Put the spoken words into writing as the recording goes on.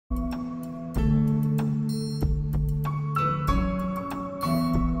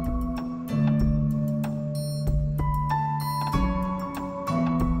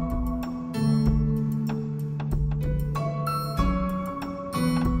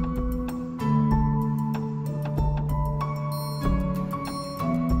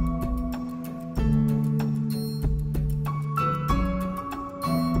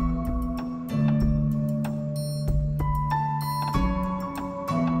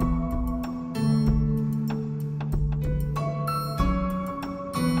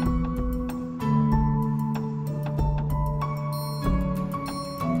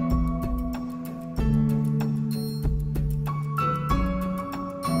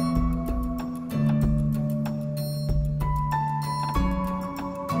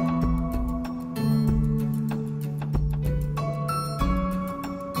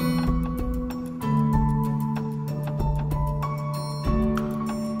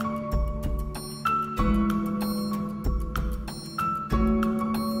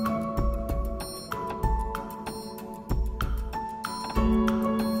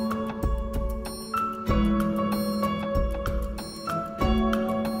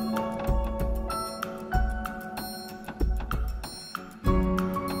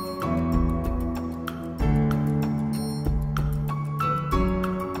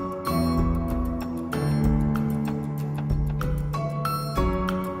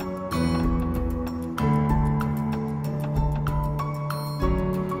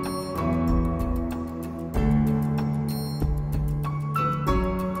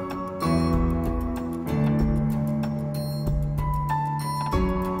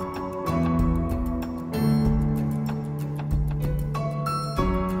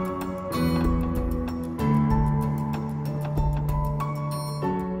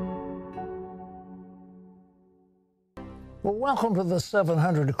welcome to the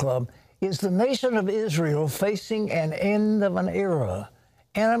 700 Club. Is the nation of Israel facing an end of an era?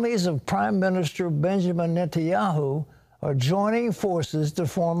 Enemies of Prime Minister Benjamin Netanyahu are joining forces to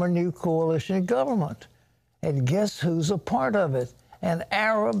form a new coalition government. And guess who's a part of it? An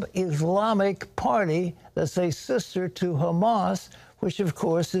Arab Islamic party that's a sister to Hamas, which of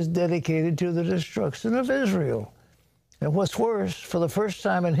course is dedicated to the destruction of Israel. And what's worse, for the first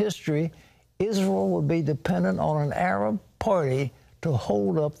time in history, Israel will be dependent on an Arab party to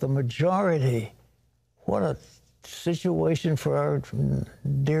hold up the majority. What a situation for our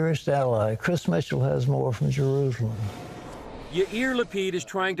dearest ally. Chris Mitchell has more from Jerusalem. Yair Lapid is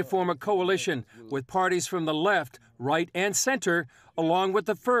trying to form a coalition with parties from the left, right, and center, along with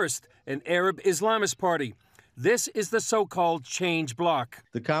the first, an Arab Islamist party. This is the so-called Change Bloc.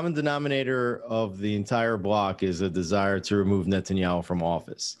 The common denominator of the entire bloc is a desire to remove Netanyahu from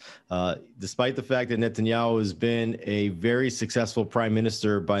office. Despite the fact that Netanyahu has been a very successful prime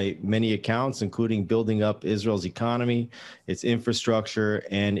minister by many accounts, including building up Israel's economy, its infrastructure,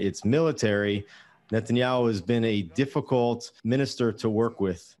 and its military, Netanyahu has been a difficult minister to work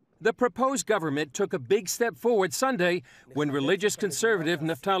with. The proposed government took a big step forward Sunday when religious conservative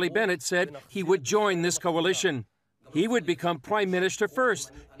Naftali Bennett said he would join this coalition. He would become prime minister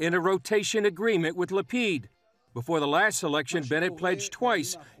first in a rotation agreement with Lapid. Before the last election, Bennett pledged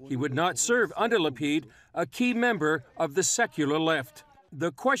twice he would not serve under Lapid, a key member of the secular left.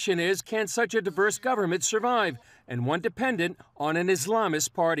 The question is, can such a diverse government survive, and one dependent on an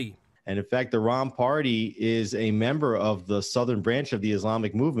Islamist party? And in fact, the Ram Party is a member of the southern branch of the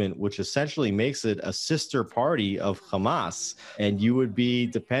Islamic movement, which essentially makes it a sister party of Hamas. And you would be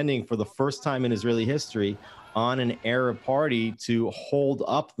depending for the first time in Israeli history on an Arab party to hold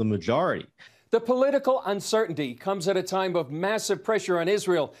up the majority. The political uncertainty comes at a time of massive pressure on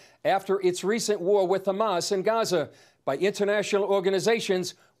Israel after its recent war with Hamas in Gaza by international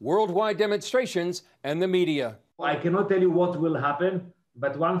organizations, worldwide demonstrations, and the media. I cannot tell you what will happen.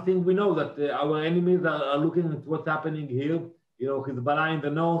 But one thing we know that our enemies are looking at what's happening here. You know, Hezbollah in the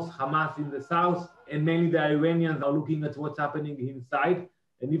north, Hamas in the south, and mainly the Iranians are looking at what's happening inside.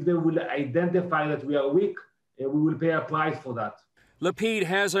 And if they will identify that we are weak, we will pay a price for that. Lapid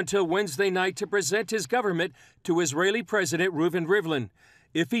has until Wednesday night to present his government to Israeli President Reuven Rivlin.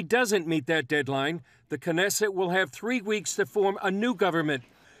 If he doesn't meet that deadline, the Knesset will have 3 weeks to form a new government.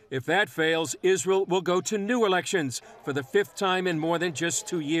 If that fails, Israel will go to new elections for the 5th time in more than just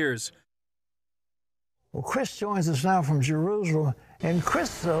 2 years. Well, Chris joins us now from Jerusalem. And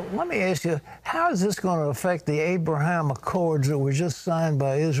Chris, let me ask you, how is this going to affect the Abraham Accords that were just signed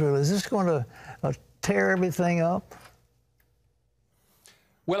by Israel? Is this going to tear everything up?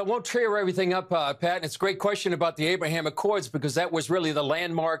 Well, it won't tear everything up, Pat. And it's a great question about the Abraham Accords, because that was really the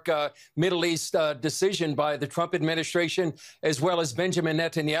landmark Middle East decision by the Trump administration, as well as Benjamin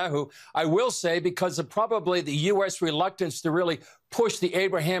Netanyahu. I will say, because of probably the U.S. reluctance to really push the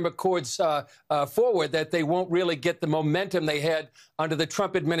Abraham Accords forward, that they won't really get the momentum they had under the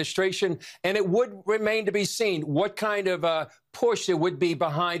Trump administration. And it would remain to be seen what kind of push there would be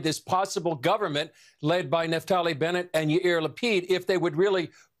behind this possible government led by Naftali Bennett and Yair Lapid if they would really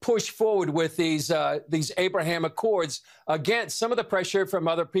push forward with these Abraham Accords against some of the pressure from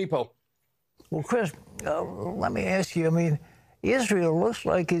other people. Well, Chris, let me ask you, I mean, Israel looks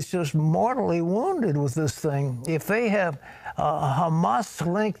like it's just mortally wounded with this thing. If they have a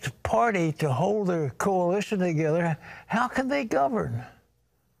Hamas-linked party to hold their coalition together, how can they govern?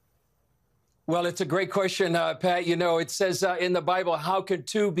 Well, it's a great question, Pat. You know, it says in the Bible, how can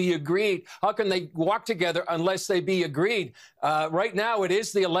two be agreed? How can they walk together unless they be agreed? Right now, it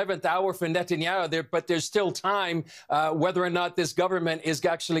is the 11th hour for Netanyahu, but there's still time whether or not this government is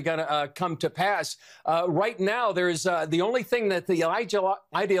actually going to come to pass. Right now, there's the only thing that the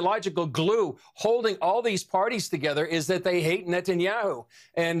ideological glue holding all these parties together is that they hate Netanyahu.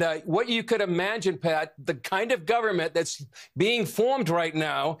 And what you could imagine, Pat, the kind of government that's being formed right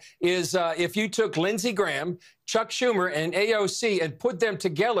now is if you took Lindsey Graham, Chuck Schumer, and AOC and put them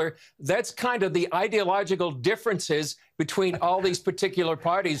together, that's kind of the ideological differences between all these particular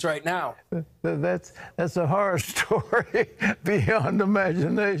parties right now. That's a horror story beyond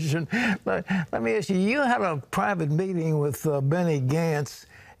imagination. Let me ask you, you had a private meeting with Benny Gantz,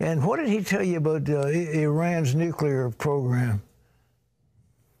 and what did he tell you about Iran's nuclear program?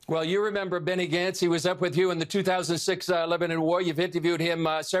 Well, you remember Benny Gantz. He was up with you in the 2006 Lebanon war. You've interviewed him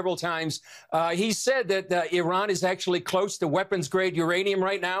several times. He said that Iran is actually close to weapons-grade uranium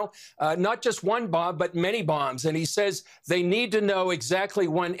right now, not just one bomb, but many bombs. And he says they need to know exactly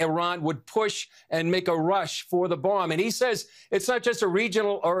when Iran would push and make a rush for the bomb. And he says it's not just a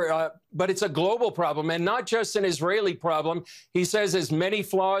regional or but it's a global problem and not just an Israeli problem. He says there's many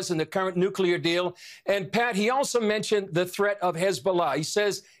flaws in the current nuclear deal. And Pat, he also mentioned the threat of Hezbollah. He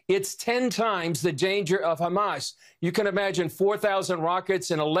says it's 10 times the danger of Hamas. You can imagine 4,000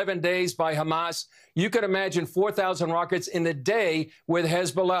 rockets in 11 days by Hamas. You can imagine 4,000 rockets in a day with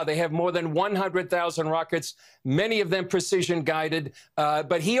Hezbollah. They have more than 100,000 rockets, many of them precision guided.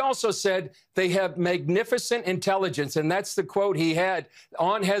 But he also said they have magnificent intelligence, and that's the quote he had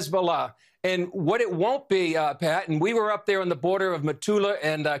on Hezbollah. And what it won't be, Pat, and we were up there on the border of Metula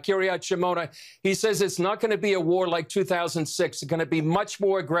and Kiryat Shimona, he says it's not going to be a war like 2006. It's going to be much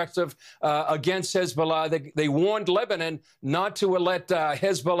more aggressive against Hezbollah. They warned Lebanon not to let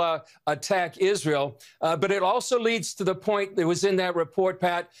Hezbollah attack Israel. But it also leads to the point that was in that report,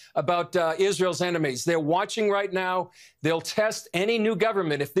 Pat, about Israel's enemies. They're watching right now. They'll test any new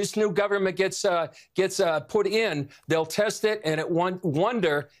government. If this new government gets put in, they'll test it and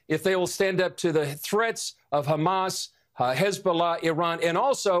wonder if they will stand up to the threats of Hamas, Hezbollah, Iran, and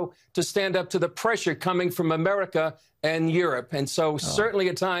also to stand up to the pressure coming from America and Europe. And so certainly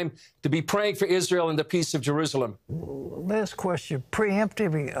a time to be praying for Israel and the peace of Jerusalem. Last question.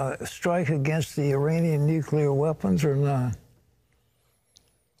 Preemptive strike against the Iranian nuclear weapons or not?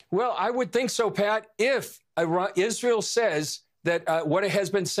 Well, I would think so, Pat, if Israel says that what it has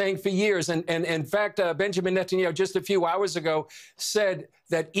been saying for years. And in fact, Benjamin Netanyahu just a few hours ago said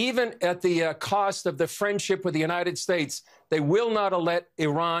that even at the cost of the friendship with the United States, they will not let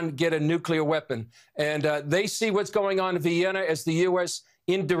Iran get a nuclear weapon. And they see what's going on in Vienna as the U.S.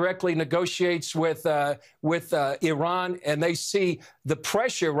 indirectly negotiates with Iran, and they see the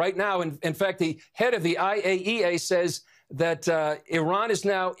pressure right now. In fact, the head of the IAEA says that Iran is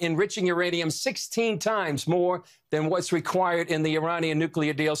now enriching uranium 16 times more than what's required in the Iranian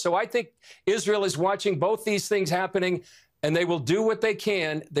nuclear deal. So I think Israel is watching both these things happening, and they will do what they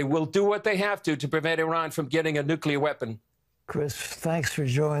can. They will do what they have to prevent Iran from getting a nuclear weapon. Chris, thanks for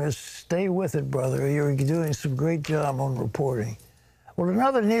joining us. Stay with it, brother. You're doing some great job on reporting. Well, in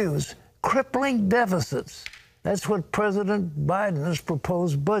other news, crippling deficits. That's what President Biden's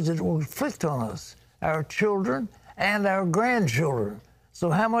proposed budget will inflict on us, our children, and our grandchildren. So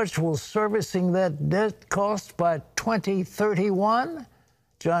how much will servicing that debt cost by 2031?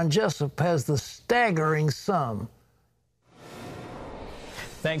 John Jessup has the staggering sum.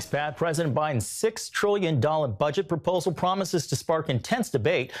 Thanks, Pat. President Biden's $6 trillion budget proposal promises to spark intense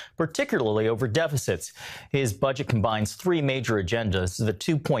debate, particularly over deficits. His budget combines three major agendas: the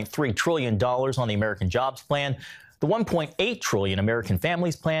 $2.3 trillion on the American Jobs Plan, the $1.8 trillion American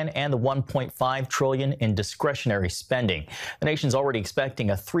Families Plan, and the $1.5 trillion in discretionary spending. The nation's already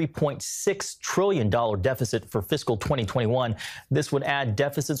expecting a $3.6 trillion deficit for fiscal 2021. This would add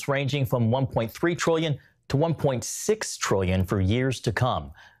deficits ranging from $1.3 trillion to $1.6 trillion for years to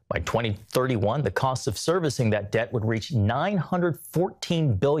come. By 2031, the cost of servicing that debt would reach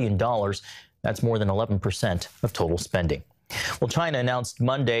 $914 billion. That's more than 11% of total spending. Well, China announced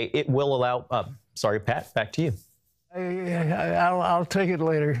Monday it will allow... sorry, Pat, back to you. I'll take it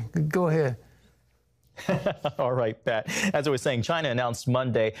later. Go ahead. All right, Pat. As I was saying, China announced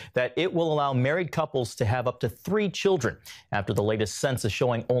Monday that it will allow married couples to have up to 3 children after the latest census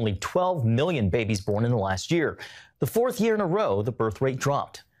showing only 12 million babies born in the last year. The 4th year in a row, the birth rate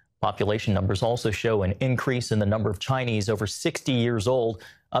dropped. Population numbers also show an increase in the number of Chinese over 60 years old,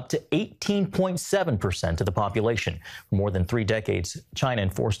 up to 18.7% of the population. For more than 3 decades, China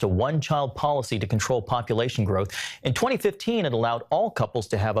enforced a one-child policy to control population growth. In 2015, it allowed all couples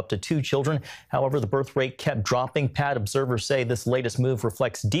to have up to 2 children. However, the birth rate kept dropping. Pat, observers say this latest move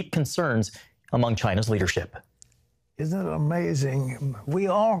reflects deep concerns among China's leadership. Isn't it amazing? We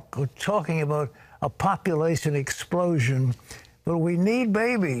are talking about a population explosion, but we need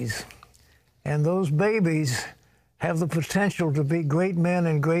babies, and those babies have the potential to be great men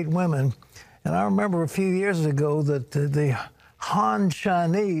and great women. And I remember a few years ago that the Han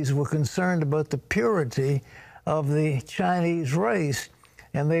Chinese were concerned about the purity of the Chinese race,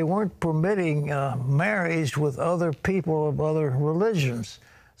 and they weren't permitting marriage with other people of other religions.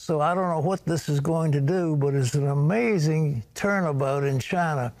 So I don't know what this is going to do, but it's an amazing turnabout in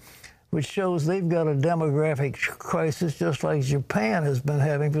China, which shows they've got a demographic crisis just like Japan has been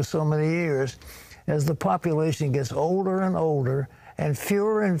having for so many years. As the population gets older and older, and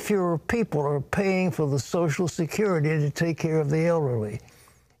fewer people are paying for the Social Security to take care of the elderly.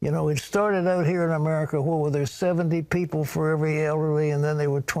 You know, it started out here in America where there were 70 people for every elderly, and then there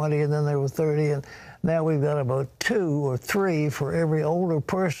were 20, and then there were 30, and now we've got about 2 or 3 for every older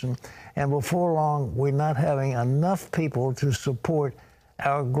person. And before long, we're not having enough people to support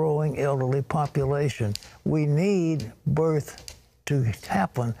our growing elderly population. We need birth to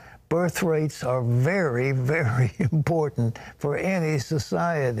happen. Birth rates are very, very important for any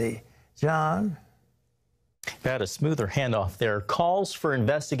society. John? Had a smoother handoff there. Calls for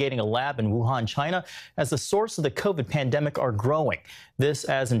investigating a lab in Wuhan, China, as the source of the COVID pandemic are growing. This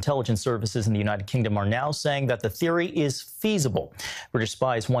as intelligence services in the United Kingdom are now saying that the theory is feasible. British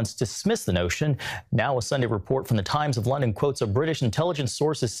spies once dismissed the notion. Now a Sunday report from the Times of London quotes a British intelligence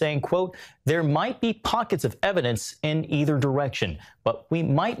source as saying, quote, there might be pockets of evidence in either direction, but we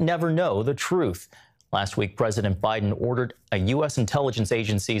might never know the truth. Last week, President Biden ordered U.S. intelligence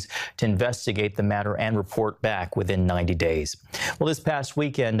agencies to investigate the matter and report back within 90 days. Well, this past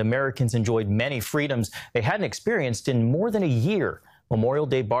weekend, Americans enjoyed many freedoms they hadn't experienced in more than a year. Memorial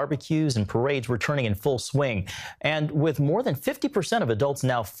Day barbecues and parades returning in full swing. And with more than 50% of adults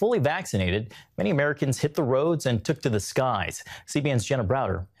now fully vaccinated, many Americans hit the roads and took to the skies. CBN's Jenna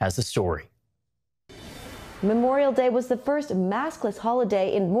Browder has the story. Memorial Day was the first maskless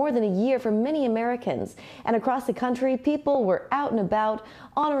holiday in more than a year for many Americans. And across the country, people were out and about,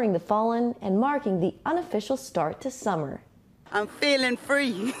 honoring the fallen and marking the unofficial start to summer. I'm feeling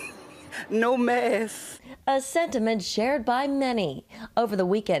free. No mess. A sentiment shared by many. Over the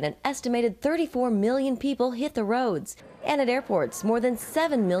weekend, an estimated 34 million people hit the roads. And at airports, more than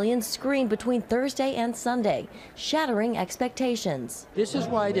 7 million screamed between Thursday and Sunday, shattering expectations. This is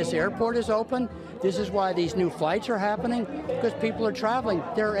why this airport is open. This is why these new flights are happening, because people are traveling.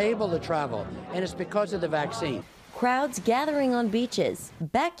 They're able to travel, and it's because of the vaccine. Crowds gathering on beaches,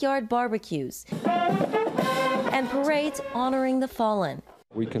 backyard barbecues, and parades honoring the fallen.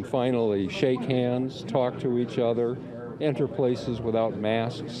 We can finally shake hands, talk to each other, enter places without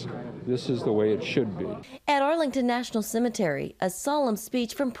masks. This is the way it should be. At Arlington National Cemetery, a solemn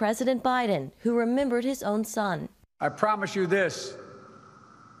speech from President Biden, who remembered his own son. I promise you this,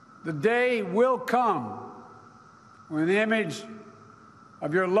 the day will come when the image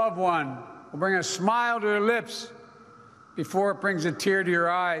of your loved one will bring a smile to your lips before it brings a tear to your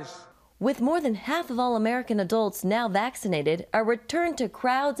eyes. With more than half of all American adults now vaccinated, a return to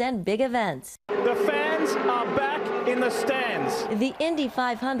crowds and big events. The fans are back in the stands. The Indy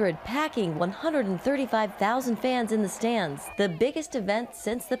 500 packing 135,000 fans in the stands, the biggest event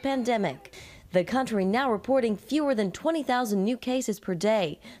since the pandemic. The country now reporting fewer than 20,000 new cases per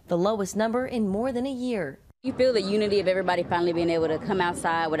day, the lowest number in more than a year. You feel the unity of everybody finally being able to come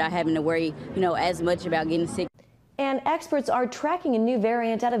outside without having to worry, as much about getting sick. And experts are tracking a new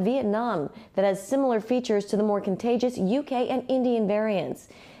variant out of Vietnam that has similar features to the more contagious UK and Indian variants.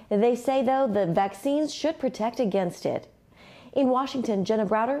 They say, though, the vaccines should protect against it. In Washington, Jenna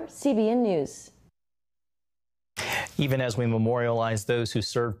Browder, CBN News. Even as we memorialize those who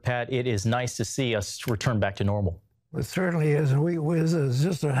served, Pat, it is nice to see us return back to normal. It certainly is. It's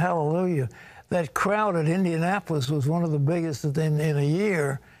just a hallelujah. That crowd at Indianapolis was one of the biggest in a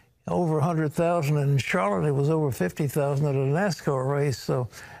year. Over 100,000, and in Charlotte it was over 50,000 at a NASCAR race. So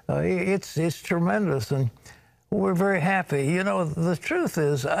it's tremendous, and we're very happy. The truth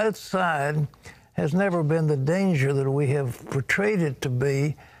is, outside has never been the danger that we have portrayed it to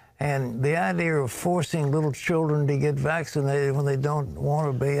be, and the idea of forcing little children to get vaccinated when they don't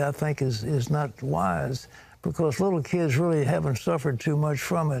want to be, I think, is not wise, because little kids really haven't suffered too much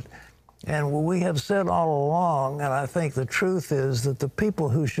from it. And we have said all along, and I think the truth is, that the people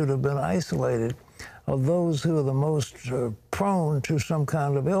who should have been isolated are those who are the most prone to some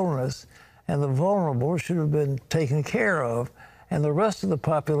kind of illness, and the vulnerable should have been taken care of, and the rest of the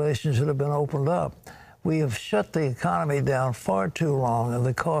population should have been opened up. We have shut the economy down far too long, and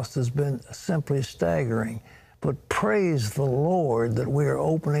the cost has been simply staggering. But praise the Lord that we are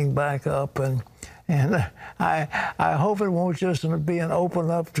opening back up, and I hope it won't just be an open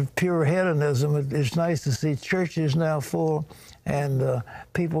up to pure hedonism. It's nice to see churches now full and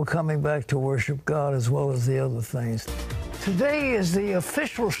people coming back to worship God as well as the other things. Today is the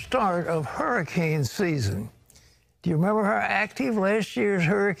official start of hurricane season. Do you remember how active last year's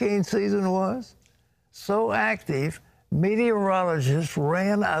hurricane season was? So active, meteorologists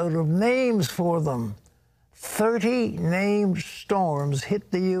ran out of names for them. 30 named storms hit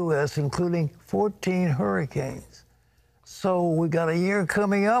the U.S., including 14 hurricanes. So we got a year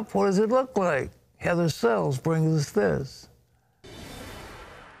coming up. What does it look like? Heather Sells brings us this.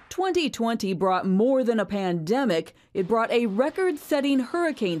 2020 brought more than a pandemic. It brought a record-setting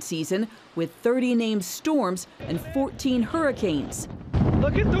hurricane season with 30 named storms and 14 hurricanes.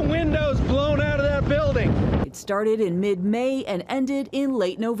 Look at the windows blown out of that building. It started in mid-May and ended in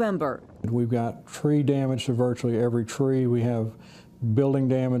late November. We've got tree damage to virtually every tree. We have building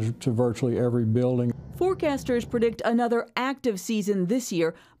damage to virtually every building. Forecasters predict another active season this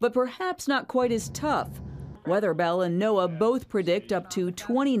year, but perhaps not quite as tough. Weather Bell and NOAA both predict up to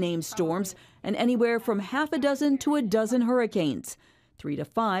 20 named storms and anywhere from half a dozen to a dozen hurricanes. 3 to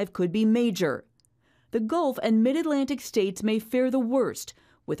 5 could be major. The Gulf and Mid-Atlantic states may fare the worst,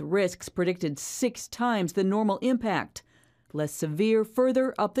 with risks predicted 6 times the normal impact. Less severe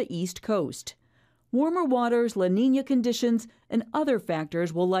further up the East Coast. Warmer waters, La Niña conditions, and other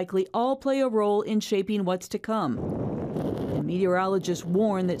factors will likely all play a role in shaping what's to come. And meteorologists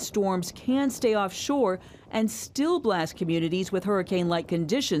warn that storms can stay offshore and still blast communities with hurricane-like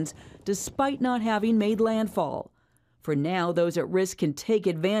conditions despite not having made landfall. For now, those at risk can take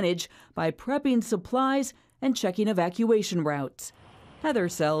advantage by prepping supplies and checking evacuation routes. Heather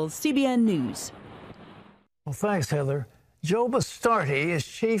Sells, CBN News. Well, thanks, Heather. Joe Bastardi is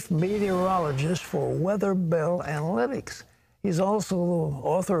chief meteorologist for Weather Bell Analytics. He's also the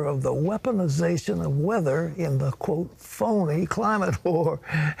author of The Weaponization of Weather in the, quote, phony climate war.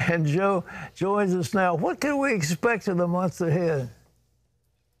 And Joe joins us now. What can we expect in the months ahead?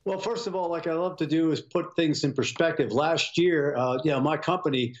 Well, first of all, like I love to do is put things in perspective. Last year, my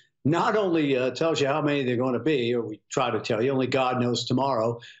company not only tells you how many they're going to be, or we try to tell you, only God knows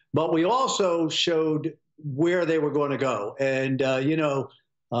tomorrow, but we also showed where they were going to go. And,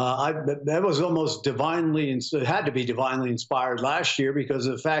 that was almost divinely, it had to be divinely inspired last year because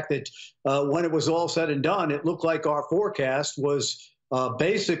of the fact that when it was all said and done, it looked like our forecast was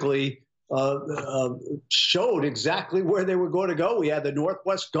basically showed exactly where they were going to go. We had the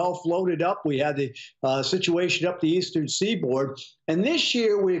Northwest Gulf loaded up. We had the situation up the eastern seaboard. And this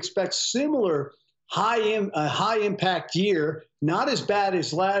year we expect similar high impact year, not as bad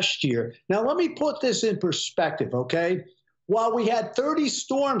as last year. Now, let me put this in perspective, okay? While we had 30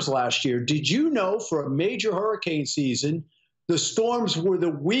 storms last year, did you know for a major hurricane season, the storms were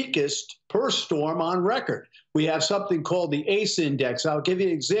the weakest per storm on record? We have something called the ACE index. I'll give you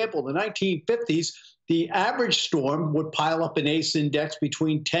an example. In the 1950s, the average storm would pile up an ACE index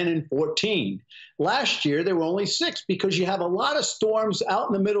between 10 and 14. Last year, there were only 6 because you have a lot of storms out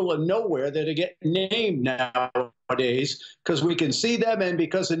in the middle of nowhere that are getting named nowadays because we can see them and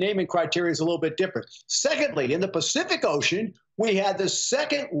because the naming criteria is a little bit different. Secondly, in the Pacific Ocean, we had the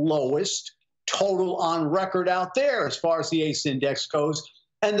second lowest total on record out there as far as the ACE index goes.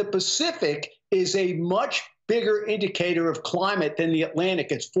 And the Pacific is a much bigger indicator of climate than the Atlantic.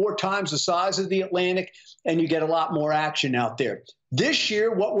 It's 4 times the size of the Atlantic, and you get a lot more action out there. This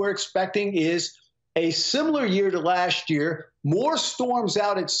year, what we're expecting is a similar year to last year, more storms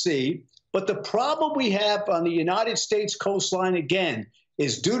out at sea. But the problem we have on the United States coastline, again,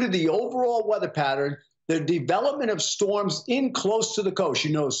 is due to the overall weather pattern, the development of storms in close to the coast.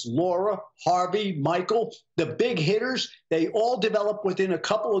 You notice Laura, Harvey, Michael, the big hitters, they all develop within a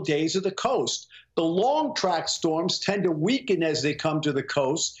couple of days of the coast. The long track storms tend to weaken as they come to the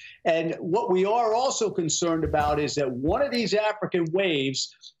coast. And what we are also concerned about is that one of these African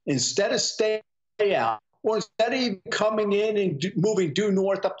waves, instead of staying out, or instead of even coming in and moving due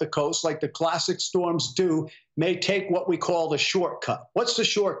north up the coast like the classic storms do, may take what we call the shortcut. What's the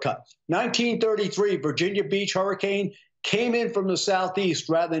shortcut? 1933, Virginia Beach hurricane came in from the southeast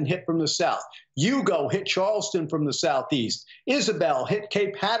rather than hit from the south. Hugo hit Charleston from the southeast. Isabel hit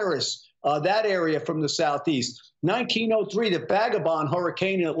Cape Hatteras, that area from the southeast. 1903, the Vagabond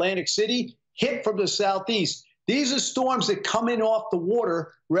hurricane in Atlantic City hit from the southeast. These are storms that come in off the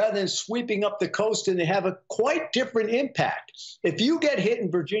water rather than sweeping up the coast, and they have a quite different impact. If you get hit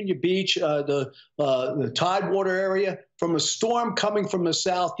in Virginia Beach, the Tidewater area, from a storm coming from the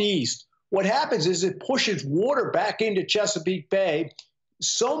southeast, what happens is it pushes water back into Chesapeake Bay,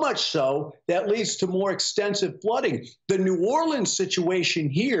 so much so that leads to more extensive flooding. The New Orleans situation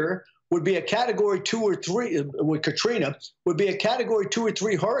here would be a Category 2 or 3, with Katrina, would be a Category 2 or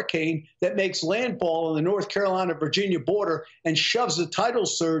 3 hurricane that makes landfall on the North Carolina-Virginia border and shoves the tidal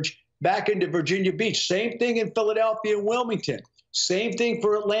surge back into Virginia Beach. Same thing in Philadelphia and Wilmington. Same thing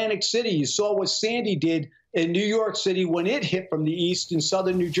for Atlantic City. You saw what Sandy did in New York City when it hit from the east in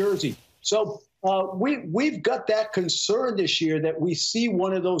southern New Jersey. So we've got that concern this year that we see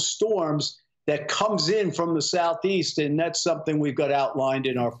one of those storms that comes in from the southeast, and that's something we've got outlined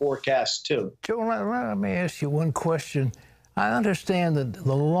in our forecast too. Joe, let me ask you one question. I understand that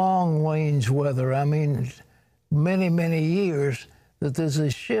the long-range weather, I mean, many, many years, that there's a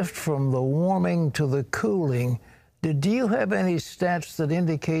shift from the warming to the cooling. Do you have any stats that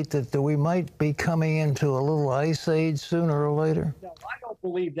indicate that we might be coming into a little ice age sooner or later? No, I don't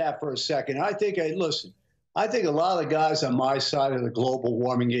believe that for a second. I think, listen, I think a lot of the guys on my side of the global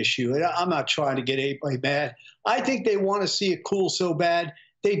warming issue, and I'm not trying to get anybody mad, I think they want to see it cool so bad.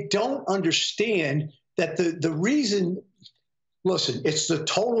 They don't understand that the reason Listen, it's the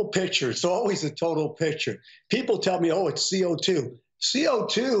total picture. It's always the total picture. People tell me, oh, it's CO2.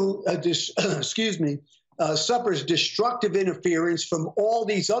 CO2, suffers destructive interference from all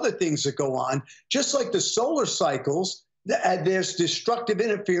these other things that go on, just like the solar cycles. There's destructive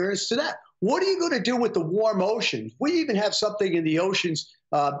interference to that. What are you going to do with the warm oceans? We even have something in the oceans.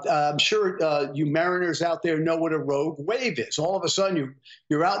 I'm sure you mariners out there know what a rogue wave is. All of a sudden,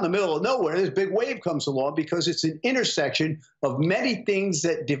 you're out in the middle of nowhere. This big wave comes along because it's an intersection of many things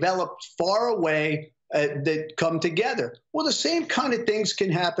that developed far away that come together. Well, the same kind of things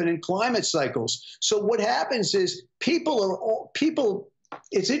can happen in climate cycles. So what happens is people.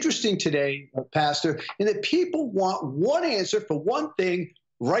 It's interesting today, Pastor, in that people want one answer for one thing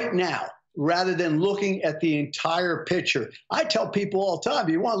right now, rather than looking at the entire picture. I tell people all the time,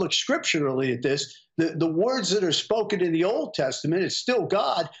 if you want to look scripturally at this, the words that are spoken in the Old Testament, it's still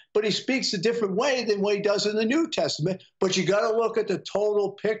God, but he speaks a different way than what he does in the New Testament. But you got to look at the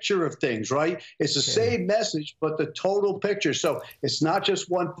total picture of things, right? It's the same message, but the total picture. So it's not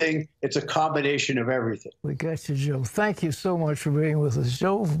just one thing, it's a combination of everything. We got you, Joe. Thank you so much for being with us.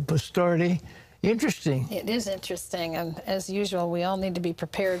 Joe Bastardi. Interesting. It is interesting, and as usual, we all need to be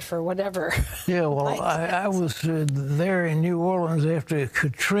prepared for whatever. Yeah, well, I was there in New Orleans after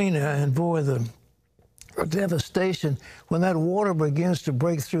Katrina, and boy, the devastation when that water begins to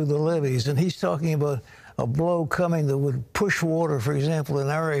break through the levees, and he's talking about a blow coming that would push water, for example, in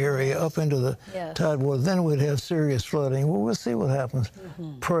our area up into the tide water. Then we'd have serious flooding. Well, we'll see what happens.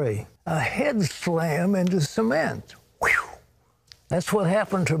 Pray. A head slam into cement. Whew. That's what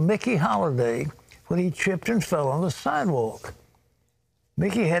happened to Mikey Holiday when he tripped and fell on the sidewalk.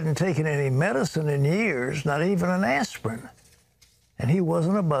 Mickey hadn't taken any medicine in years, not even an aspirin, and he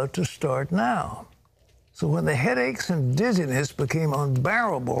wasn't about to start now. So when the headaches and dizziness became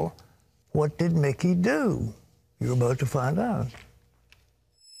unbearable, what did Mickey do? You're about to find out.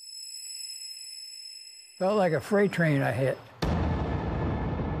 Felt like a freight train I hit.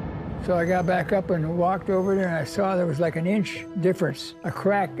 So I got back up and walked over there, and I saw there was like an inch difference, a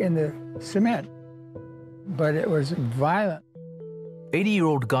crack in the cement. But it was violent.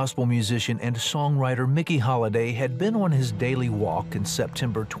 80-year-old gospel musician and songwriter Mikey Holiday had been on his daily walk in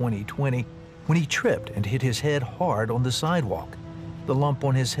September 2020 when he tripped and hit his head hard on the sidewalk. The lump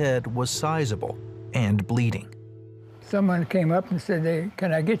on his head was sizable and bleeding. Someone came up and said, "Hey,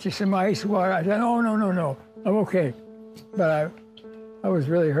 can I get you some ice water?" I said, "Oh, no, I'm okay." But I was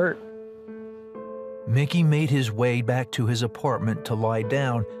really hurt. Mickey made his way back to his apartment to lie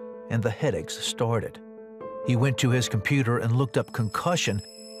down, and the headaches started. He went to his computer and looked up concussion,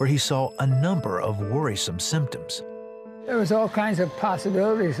 where he saw a number of worrisome symptoms. There was all kinds of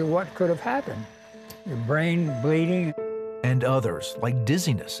possibilities of what could have happened. Your brain bleeding. And others, like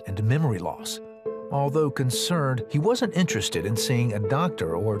dizziness and memory loss. Although concerned, he wasn't interested in seeing a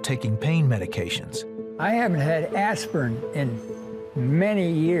doctor or taking pain medications. I haven't had aspirin in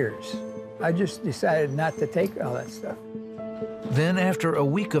many years. I just decided not to take all that stuff. Then, after a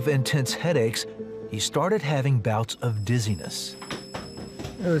week of intense headaches, he started having bouts of dizziness.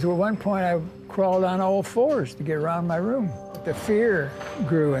 There was at one point I crawled on all fours to get around my room. The fear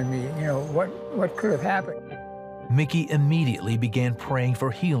grew in me, what could have happened. Mickey immediately began praying for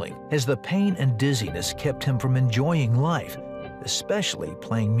healing as the pain and dizziness kept him from enjoying life, especially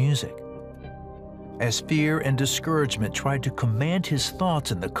playing music. As fear and discouragement tried to command his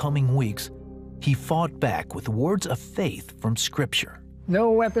thoughts in the coming weeks, he fought back with words of faith from Scripture. No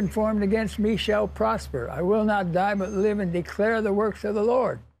weapon formed against me shall prosper. I will not die but live and declare the works of the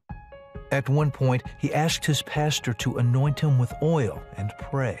Lord. At one point, he asked his pastor to anoint him with oil and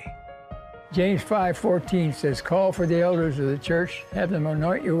pray. James 5:14 says, "Call for the elders of the church, have them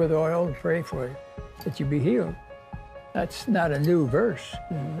anoint you with oil and pray for you, that you be healed." That's not a new verse.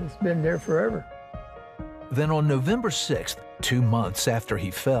 It's been there forever. Then on November 6th, 2 months after he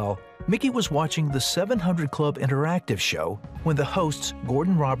fell, Mickey was watching the 700 Club interactive show when the hosts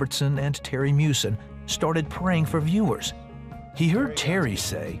Gordon Robertson and Terry Mewson started praying for viewers. He heard Terry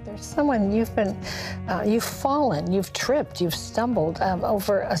say, "There's someone you've fallen, you've tripped, you've stumbled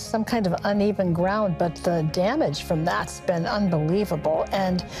over some kind of uneven ground, but the damage from that's been unbelievable,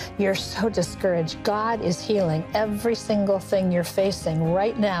 and you're so discouraged. God is healing every single thing you're facing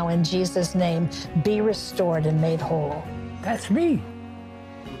right now in Jesus' name. Be restored and made whole." That's me.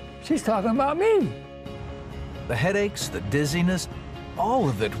 She's talking about me. The headaches, the dizziness, all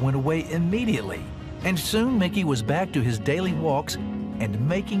of it went away immediately. And soon Mickey was back to his daily walks and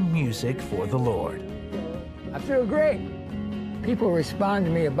making music for the Lord. I feel great. People respond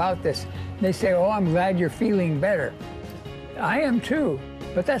to me about this. They say, "Oh, I'm glad you're feeling better." I am too,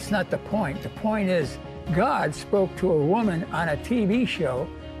 but that's not the point. The point is God spoke to a woman on a TV show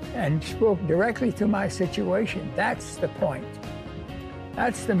and spoke directly to my situation. That's the point.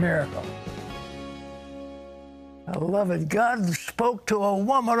 That's the miracle. I love it. God spoke to a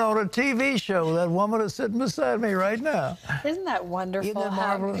woman on a TV show. That woman is sitting beside me right now. Isn't that wonderful? Isn't that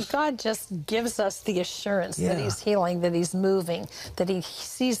marvelous? How God just gives us the assurance Yeah. that he's healing, that he's moving, that he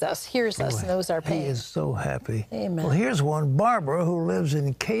sees us, hears us, knows our pain. He is so happy. Amen. Well, here's one. Barbara, who lives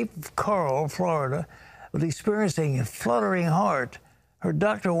in Cape Coral, Florida, was experiencing a fluttering heart. Her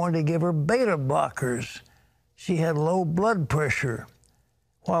doctor wanted to give her beta blockers. She had low blood pressure.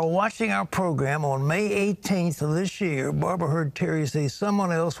 While watching our program on May 18th of this year, Barbara heard Terry say,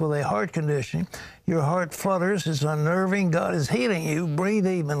 someone else with a heart condition, your heart flutters, it's unnerving, God is healing you, breathe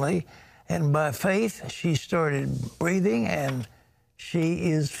evenly. And by faith, she started breathing, and she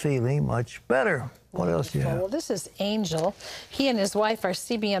is feeling much better. What else do you have? Well, this is Angel. He and his wife are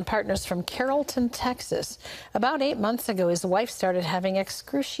CBN partners from Carrollton, Texas. About 8 months ago, his wife started having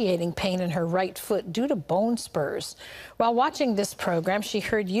excruciating pain in her right foot due to bone spurs. While watching this program, she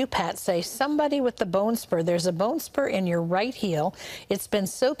heard you, Pat, say, somebody with the bone spur. There's a bone spur in your right heel. It's been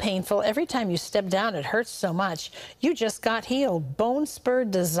so painful. Every time you step down, it hurts so much. You just got healed. Bone spur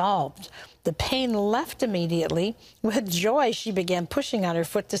dissolved. The pain left immediately. With joy, she began pushing on her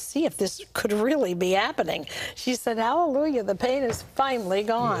foot to see if this could really be happening. She said, hallelujah, the pain is finally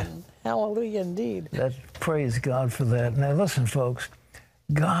gone. Yeah. Hallelujah indeed. Praise God for that. Now listen, folks,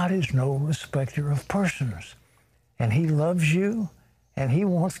 God is no respecter of persons. And he loves you, and he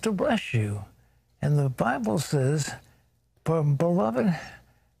wants to bless you. And the Bible says, beloved,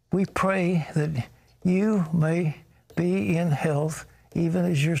 we pray that you may be in health, even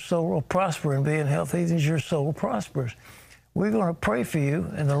as your soul will prosper, and be in health, even as your soul prospers. We're going to pray for you,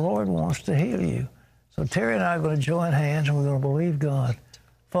 and the Lord wants to heal you. So Terry and I are going to join hands, and we're going to believe God.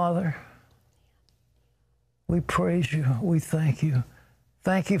 Father, we praise you. We thank you.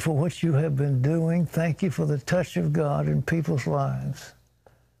 Thank you for what you have been doing. Thank you for the touch of God in people's lives.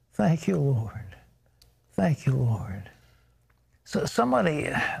 Thank you, Lord. Thank you, Lord. So somebody,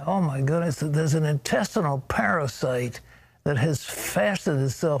 oh my goodness, there's an intestinal parasite that has fastened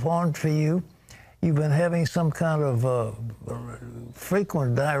itself onto you. You've been having some kind of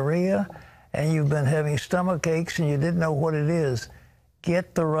frequent diarrhea, and you've been having stomach aches, and you didn't know what it is.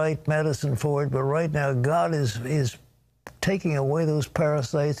 Get the right medicine for it, but right now God is taking away those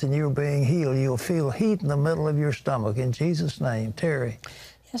parasites, and you're being healed. You'll feel heat in the middle of your stomach. In Jesus' name, Terry.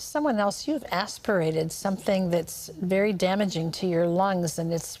 Yes, someone else, you've aspirated something that's very damaging to your lungs,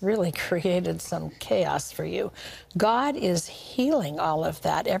 and it's really created some chaos for you. God is healing all of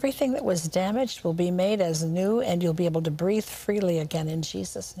that. Everything that was damaged will be made as new, and you'll be able to breathe freely again in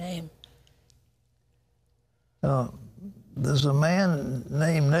Jesus' name. There's a man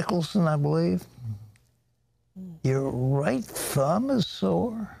named Nicholson, I believe. Your right thumb is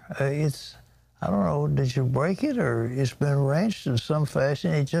sore. I don't know, did you break it, or it's been wrenched in some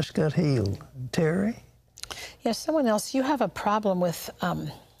fashion? It just got healed. Terry? Yes, someone else, you have a problem with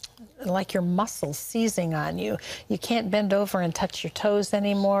like your muscles seizing on you. You can't bend over and touch your toes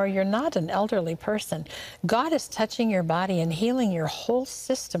anymore. You're not an elderly person. God is touching your body and healing your whole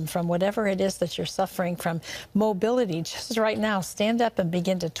system from whatever it is that you're suffering from. Mobility, just right now, stand up and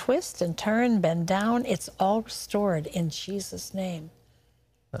begin to twist and turn, bend down. It's all restored in Jesus' name.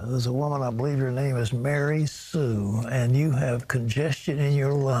 There's a woman, I believe her name is Mary Sue, and you have congestion in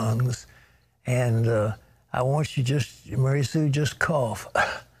your lungs. And I want you Mary Sue, just cough.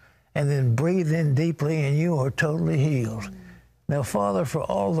 And then breathe in deeply, and you are totally healed. Now, Father, for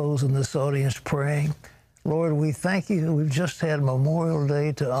all those in this audience praying, Lord, we thank you. We've just had Memorial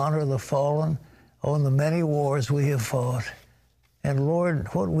Day to honor the fallen on the many wars we have fought. And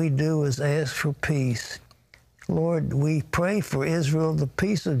Lord, what we do is ask for peace. Lord, we pray for Israel, the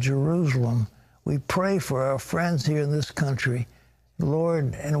peace of Jerusalem. We pray for our friends here in this country,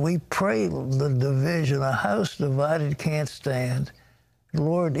 Lord, and we pray the division. A house divided can't stand.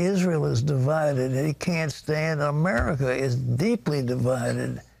 Lord, Israel is divided. It can't stand. America is deeply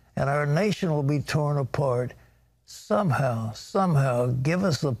divided, and our nation will be torn apart. Somehow, give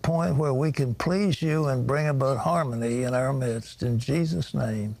us the point where we can please you and bring about harmony in our midst. In Jesus'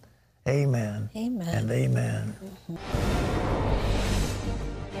 name, amen. Amen. And amen.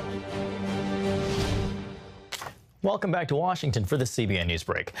 Welcome back to Washington for the CBN News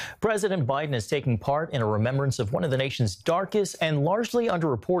Break. President Biden is taking part in a remembrance of one of the nation's darkest and largely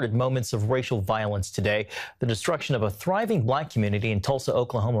underreported moments of racial violence today, the destruction of a thriving black community in Tulsa,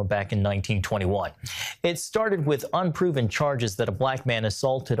 Oklahoma back in 1921. It started with unproven charges that a black man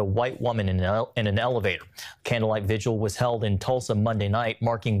assaulted a white woman in an elevator. A candlelight vigil was held in Tulsa Monday night,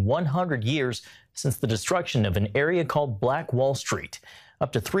 marking 100 years since the destruction of an area called Black Wall Street.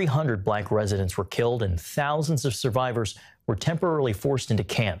 Up to 300 black residents were killed and thousands of survivors were temporarily forced into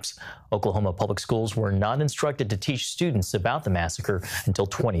camps. Oklahoma public schools were not instructed to teach students about the massacre until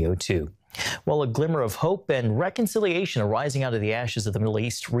 2002. Well, a glimmer of hope and reconciliation arising out of the ashes of the Middle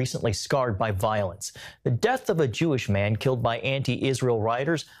East recently scarred by violence. The death of a Jewish man killed by anti-Israel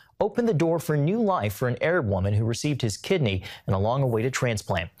rioters opened the door for new life for an Arab woman who received his kidney in a long-awaited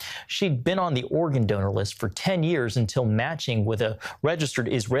transplant. She'd been on the organ donor list for 10 years until matching with a registered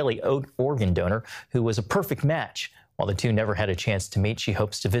Israeli organ donor who was a perfect match. While the two never had a chance to meet, she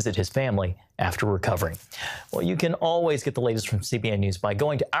hopes to visit his family after recovering. Well, you can always get the latest from CBN News by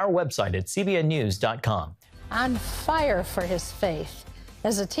going to our website at cbnnews.com. On fire for his faith.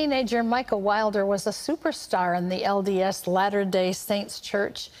 As a teenager, Micah Wilder was a superstar in the LDS Latter-day Saints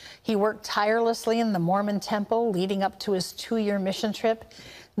Church. He worked tirelessly in the Mormon temple leading up to his 2-year mission trip.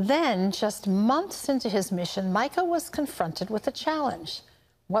 Then, just months into his mission, Micah was confronted with a challenge.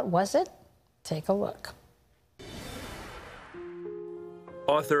 What was it? Take a look.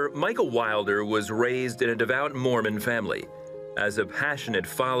 Author Micah Wilder was raised in a devout Mormon family. As a passionate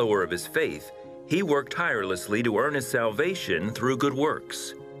follower of his faith, he worked tirelessly to earn his salvation through good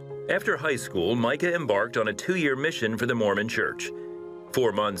works. After high school, Micah embarked on a 2-year mission for the Mormon Church.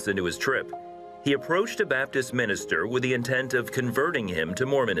 4 months into his trip, he approached a Baptist minister with the intent of converting him to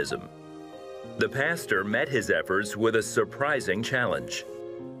Mormonism. The pastor met his efforts with a surprising challenge.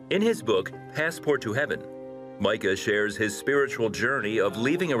 In his book, Passport to Heaven, Micah shares his spiritual journey of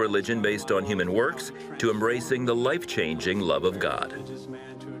leaving a religion based on human works to embracing the life-changing love of God.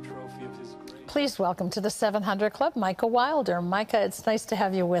 Please welcome to the 700 Club, Micah Wilder. Micah, it's nice to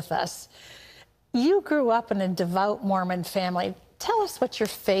have you with us. You grew up in a devout Mormon family. Tell us what your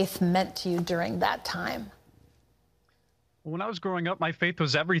faith meant to you during that time. When I was growing up, my faith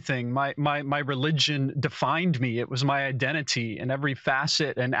was everything. My religion defined me. It was my identity, and every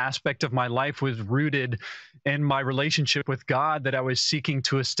facet and aspect of my life was rooted in my relationship with God that I was seeking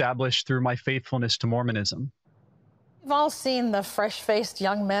to establish through my faithfulness to Mormonism. We've all seen the fresh-faced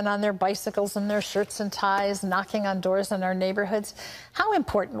young men on their bicycles and their shirts and ties knocking on doors in our neighborhoods. How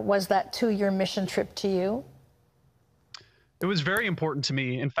important was that 2-year mission trip to you? It was very important to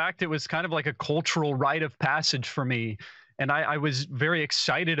me. In fact, it was kind of like a cultural rite of passage for me. And I was very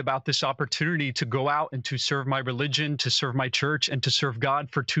excited about this opportunity to go out and to serve my religion, to serve my church, and to serve God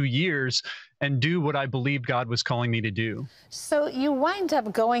for 2 years and do what I believed God was calling me to do. So you wind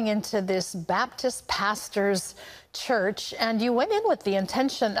up going into this Baptist pastor's church, and you went in with the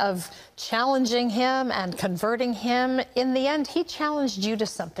intention of challenging him and converting him. In the end, he challenged you to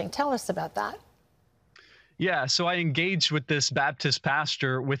something. Tell us about that. Yeah, so I engaged with this Baptist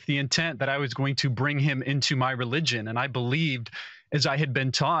pastor with the intent that I was going to bring him into my religion. And I believed, as I had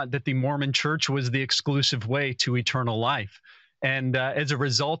been taught, that the Mormon Church was the exclusive way to eternal life. And as a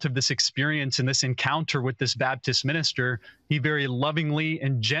result of this experience and this encounter with this Baptist minister, he very lovingly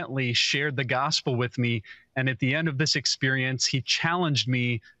and gently shared the gospel with me. And at the end of this experience, he challenged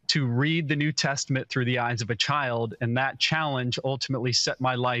me to read the New Testament through the eyes of a child. And that challenge ultimately set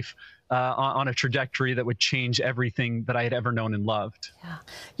my life on a trajectory that would change everything that I had ever known and loved. Yeah.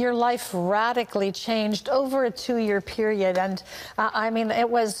 Your life radically changed over a 2-year period. And I mean, it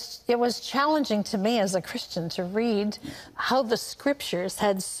was challenging to me as a Christian to read how the scriptures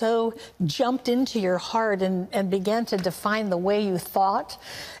had so jumped into your heart and began to define the way you thought.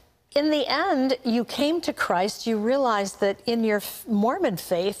 In the end, you came to Christ. You realized that in your Mormon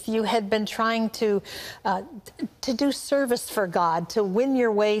faith, you had been trying to do service for God, to win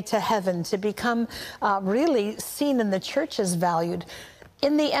your way to heaven, to become really seen in the church as valued.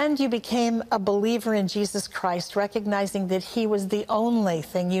 In the end, you became a believer in Jesus Christ, recognizing that he was the only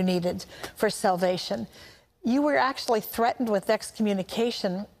thing you needed for salvation. You were actually threatened with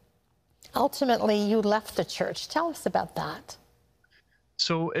excommunication. Ultimately, you left the church. Tell us about that.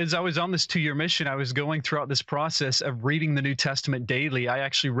 So as I was on this 2-year mission, I was going throughout this process of reading the New Testament daily. I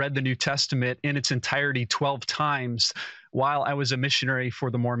actually read the New Testament in its entirety 12 times while I was a missionary for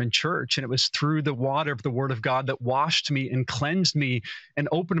the Mormon Church. And it was through the water of the Word of God that washed me and cleansed me and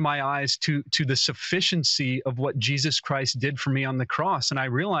opened my eyes to the sufficiency of what Jesus Christ did for me on the cross. And I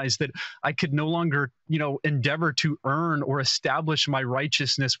realized that I could no longer, endeavor to earn or establish my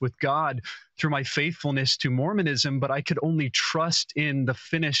righteousness with God through my faithfulness to Mormonism, but I could only trust in the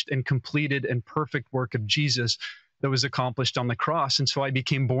finished and completed and perfect work of Jesus that was accomplished on the cross. And so I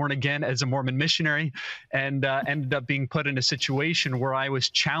became born again as a Mormon missionary and ended up being put in a situation where I was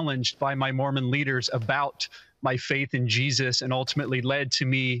challenged by my Mormon leaders about my faith in Jesus, and ultimately led to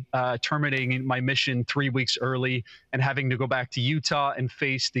me terminating my mission 3 weeks early and having to go back to Utah and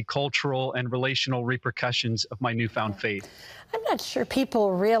face the cultural and relational repercussions of my newfound faith. I'm not sure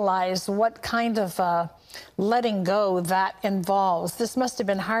people realize what kind of letting go that involves. This must have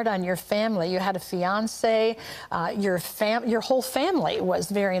been hard on your family. You had a fiance, your whole family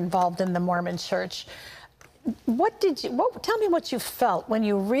was very involved in the Mormon Church. Tell me what you felt when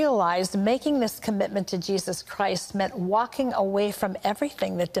you realized making this commitment to Jesus Christ meant walking away from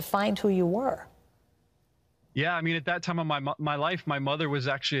everything that defined who you were. Yeah, I mean, at that time of my life, my mother was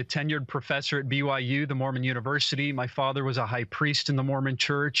actually a tenured professor at BYU, the Mormon University. My father was a high priest in the Mormon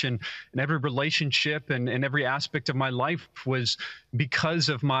Church, and every relationship and every aspect of my life was because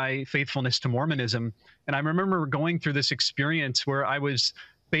of my faithfulness to Mormonism. And I remember going through this experience where I was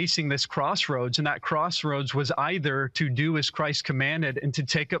facing this crossroads, and that crossroads was either to do as Christ commanded and to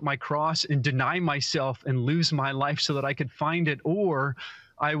take up my cross and deny myself and lose my life so that I could find it, or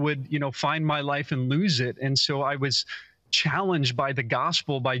I would, find my life and lose it. And so I was challenged by the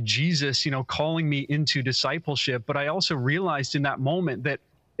gospel, by Jesus, calling me into discipleship. But I also realized in that moment that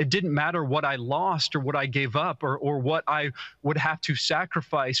it didn't matter what I lost or what I gave up or what I would have to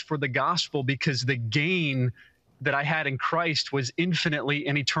sacrifice for the gospel, because the gain that I had in Christ was infinitely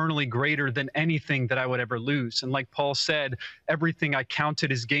and eternally greater than anything that I would ever lose. And like Paul said, everything I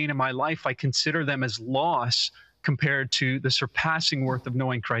counted as gain in my life, I consider them as loss compared to the surpassing worth of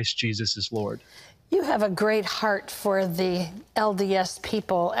knowing Christ Jesus as Lord. You have a great heart for the LDS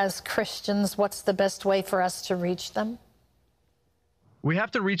people. As Christians, what's the best way for us to reach them? We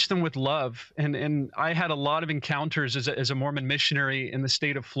have to reach them with love. And I had a lot of encounters as a Mormon missionary in the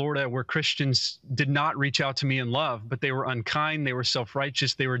state of Florida where Christians did not reach out to me in love, but they were unkind, they were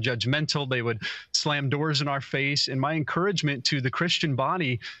self-righteous, they were judgmental, they would slam doors in our face. And my encouragement to the Christian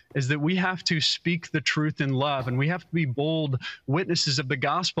body is that we have to speak the truth in love, and we have to be bold witnesses of the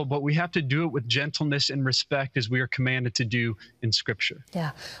gospel, but we have to do it with gentleness and respect as we are commanded to do in Scripture.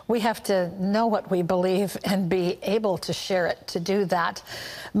 Yeah, we have to know what we believe and be able to share it to do that.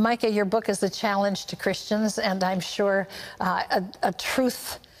 Micah, your book is a challenge to Christians, and I'm sure a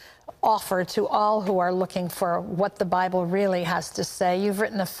truth offer to all who are looking for what the Bible really has to say. You've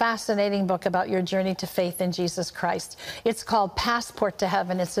written a fascinating book about your journey to faith in Jesus Christ. It's called Passport to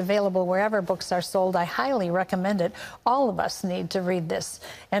Heaven. It's available wherever books are sold. I highly recommend it. All of us need to read this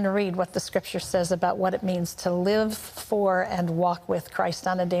and read what the Scripture says about what it means to live for and walk with Christ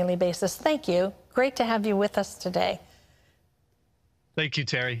on a daily basis. Thank you. Great to have you with us today. Thank you,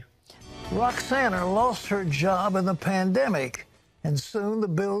 Terry. Roxana lost her job in the pandemic, and soon the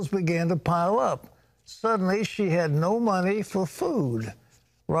bills began to pile up. Suddenly, she had no money for food.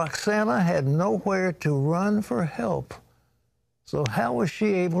 Roxana had nowhere to run for help. So how was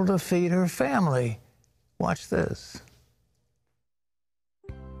she able to feed her family? Watch this.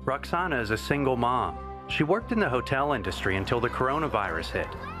 Roxana is a single mom. She worked in the hotel industry until the coronavirus hit.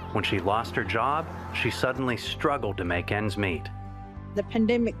 When she lost her job, she suddenly struggled to make ends meet. The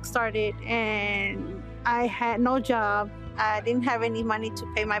pandemic started and I had no job. I didn't have any money to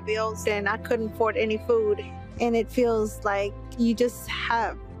pay my bills and I couldn't afford any food. And it feels like you just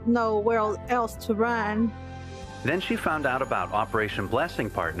have nowhere else to run. Then she found out about Operation Blessing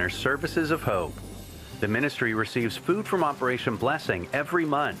Partners Services of Hope. The ministry receives food from Operation Blessing every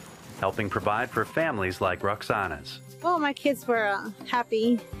month, helping provide for families like Roxana's. Well, my kids were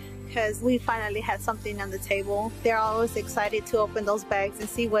happy because we finally had something on the table. They're always excited to open those bags and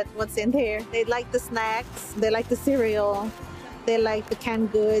see what's in there. They like the snacks, they like the cereal, they like the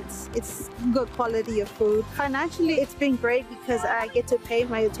canned goods. It's good quality of food. Financially, it's been great because I get to pay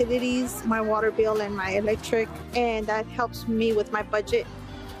my utilities, my water bill and my electric, and that helps me with my budget.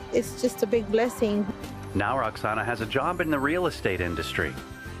 It's just a big blessing. Now Roxana has a job in the real estate industry.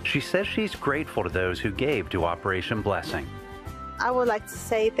 She says she's grateful to those who gave to Operation Blessing. I would like to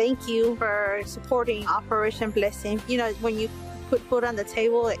say thank you for supporting Operation Blessing. You know, when you put food on the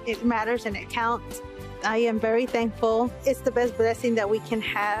table, it matters and it counts. I am very thankful. It's the best blessing that we can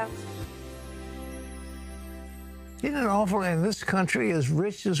have. Isn't it awful in this country, as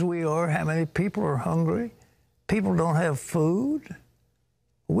rich as we are, how many people are hungry? people don't have food.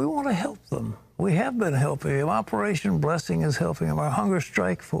 We want to help them. We have been helping them. Operation Blessing is helping them. Our Hunger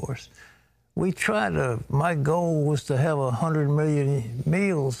Strike Force. We try to, my goal was to have 100 million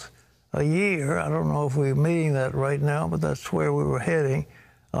meals a year. I don't know if we're meeting that right now, but that's where we were heading.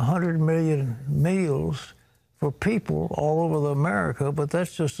 100 million meals for people all over America, but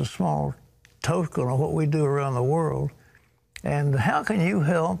that's just a small token of what we do around the world. And how can you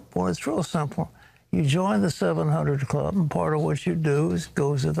help? Well, it's real simple. You join the 700 Club, and part of what you do is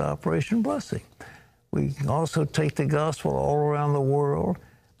goes into Operation Blessing. We also take the gospel all around the world,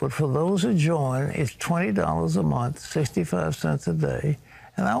 but for those who join, it's $20 a month, 65 cents a day.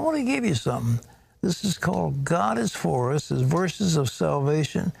 And I want to give you something. This is called God is For Us. It's verses of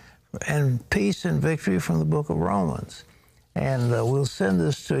salvation and peace and victory from the book of Romans. And we'll send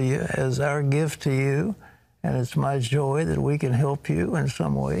this to you as our gift to you. And it's my joy that we can help you in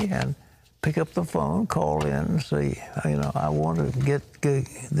some way. And pick up the phone, call in, and say, you know, I want to get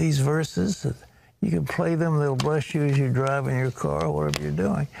these verses. You can play them. They'll bless you as you drive in your car or whatever you're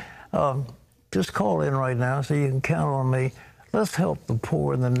doing. Just call in right now so you can count on me. Let's help the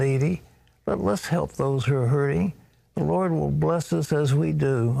poor and the needy. Let's help those who are hurting. The Lord will bless us as we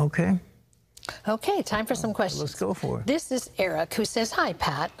do, okay? Okay, time for some questions. Let's go for it. This is Eric, who says, hi,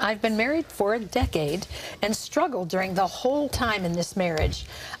 Pat. I've been married for a decade and struggled during the whole time in this marriage.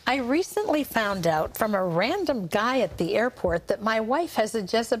 I recently found out from a random guy at the airport that my wife has a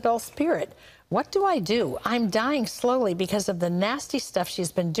Jezebel spirit. What do I do? I'm dying slowly because of the nasty stuff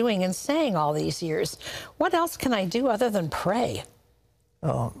she's been doing and saying all these years. What else can I do other than pray?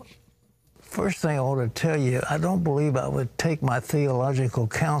 First thing I want to tell you, I don't believe I would take my theological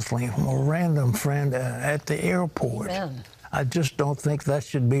counseling from a random friend at the airport. Amen. I just don't think that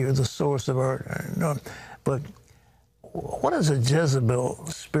should be the source of our... No. But what is a Jezebel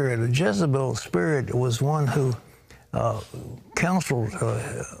spirit? A Jezebel spirit was one who counseled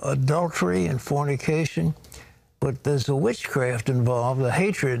adultery and fornication, but there's a witchcraft involved, a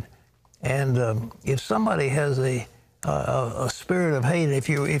hatred, and if somebody has a spirit of hate,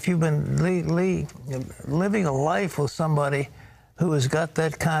 if you've been living a life with somebody who has got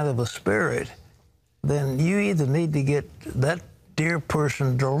that kind of a spirit, then you either need to get that dear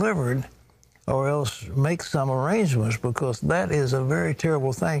person delivered or else make some arrangements, because that is a very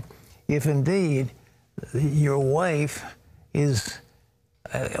terrible thing. If indeed your wife is,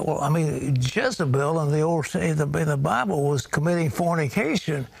 well, I mean, Jezebel in the Bible was committing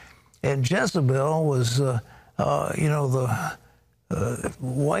fornication, and Jezebel was, you know, the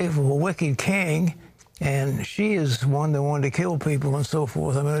wife of a wicked king, and she is one that wanted to kill people and so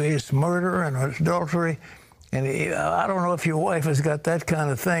forth. I mean, it's murder and adultery, and I don't know if your wife has got that kind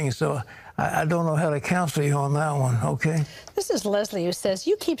of thing, so I don't know how to counsel you on that one, okay? This is Leslie, who says,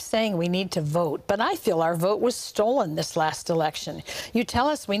 you keep saying we need to vote, but I feel our vote was stolen this last election. You tell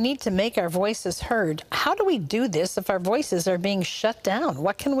us we need to make our voices heard. How do we do this if our voices are being shut down?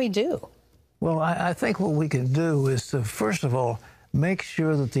 What can we do? Well, I think what we can do is to, first of all, make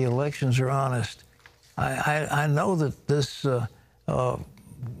sure that the elections are honest. I know that this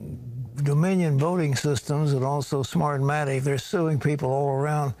Dominion voting systems and also Smartmatic, they're suing people all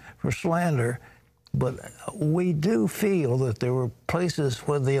around for slander, but we do feel that there were places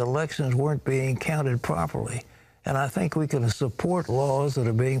where the elections weren't being counted properly. And I think we can support laws that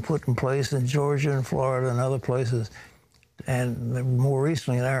are being put in place in Georgia and Florida and other places, and more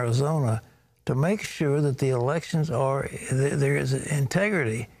recently in Arizona, to make sure that the elections are, there is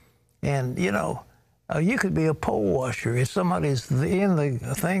integrity. And, you know, you could be a poll watcher. If somebody's in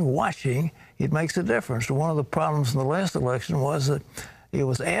the thing watching, it makes a difference. One of the problems in the last election was that it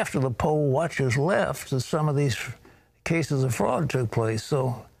was after the poll watchers left that some of these cases of fraud took place.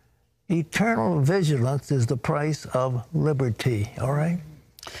 So eternal vigilance is the price of liberty, all right?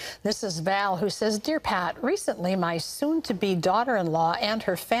 This is Val, who says, Dear Pat, recently my soon-to-be daughter-in-law and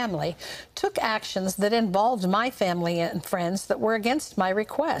her family took actions that involved my family and friends that were against my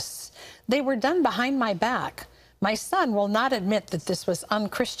requests. They were done behind my back. My son will not admit that this was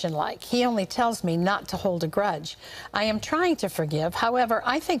unchristian-like. He only tells me not to hold a grudge. I am trying to forgive. However,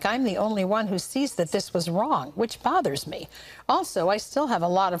 I think I'm the only one who sees that this was wrong, which bothers me. Also, I still have a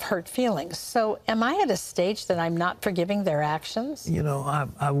lot of hurt feelings. So am I at a stage that I'm not forgiving their actions? You know,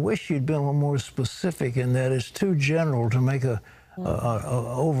 I wish you'd been a little more specific in that. It's too general to make a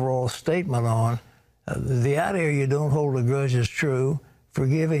overall statement on. The idea you don't hold a grudge is true.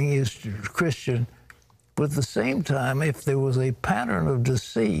 Forgiving is Christian. But at the same time, if there was a pattern of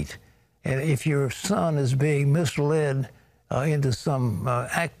deceit, and if your son is being misled into some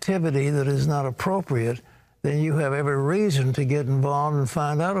activity that is not appropriate, then you have every reason to get involved and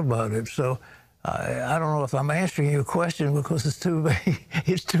find out about it. So I don't know if I'm answering your question because it's too vague.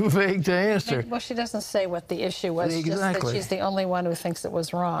 It's too vague to answer. Well, she doesn't say what the issue was, Exactly. just that she's the only one who thinks it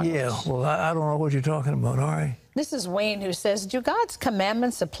was wrong. Yeah, well, I don't know what you're talking about, all right? This is Wayne who says, do God's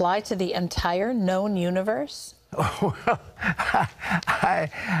commandments apply to the entire known universe? Oh, well,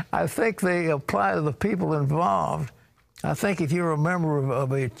 I think they apply to the people involved. I think if you're a member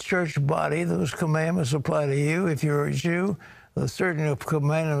of a church body, those commandments apply to you. If you're a Jew, certain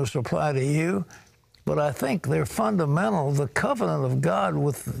commandments apply to you. But I think they're fundamental. The covenant of God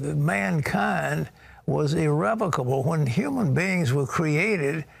with mankind was irrevocable. When human beings were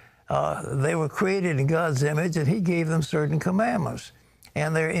created, they were created in God's image, and he gave them certain commandments.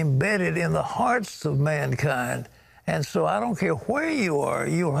 And they're embedded in the hearts of mankind. And so I don't care where you are,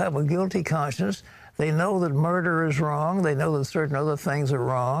 you'll have a guilty conscience. They know that murder is wrong. They know that certain other things are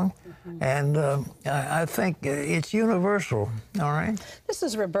wrong. And I think it's universal, all right? This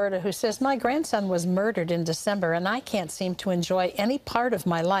is Roberta who says, my grandson was murdered in December, and I can't seem to enjoy any part of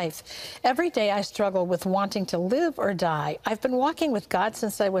my life. Every day I struggle with wanting to live or die. I've been walking with God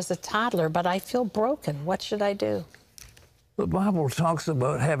since I was a toddler, but I feel broken. What should I do? The Bible talks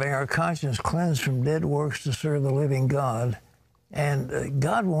about having our conscience cleansed from dead works to serve the living God. And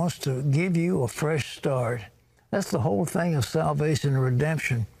God wants to give you a fresh start. That's the whole thing of salvation and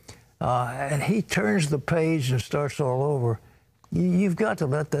redemption. And he turns the page and starts all over. You've got to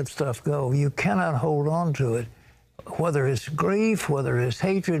let that stuff go. You cannot hold on to it. Whether it's grief, whether it's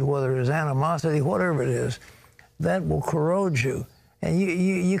hatred, whether it's animosity, whatever it is, that will corrode you. And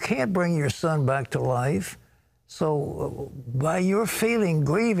you can't bring your son back to life. So by your feeling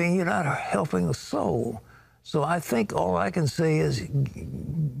grieving, you're not helping the soul. So I think all I can say is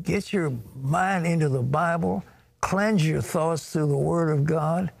get your mind into the Bible, cleanse your thoughts through the Word of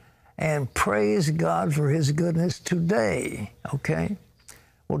God, and praise God for his goodness today, okay?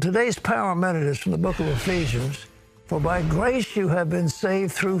 Well, today's Power Minute is from the book of Ephesians. For by grace you have been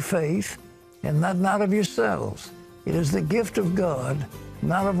saved through faith, and not of yourselves. It is the gift of God,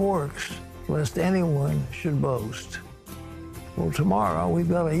 not of works, lest anyone should boast. Well, tomorrow we've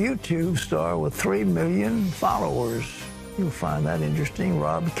got a YouTube star with 3 million followers. You'll find that interesting,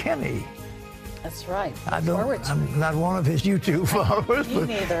 Rob Kenny. That's right. I'm not one of his YouTube followers, but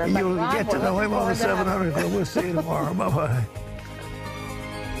neither, you'll get to know him on the 700 Club. We'll see you tomorrow. Bye-bye.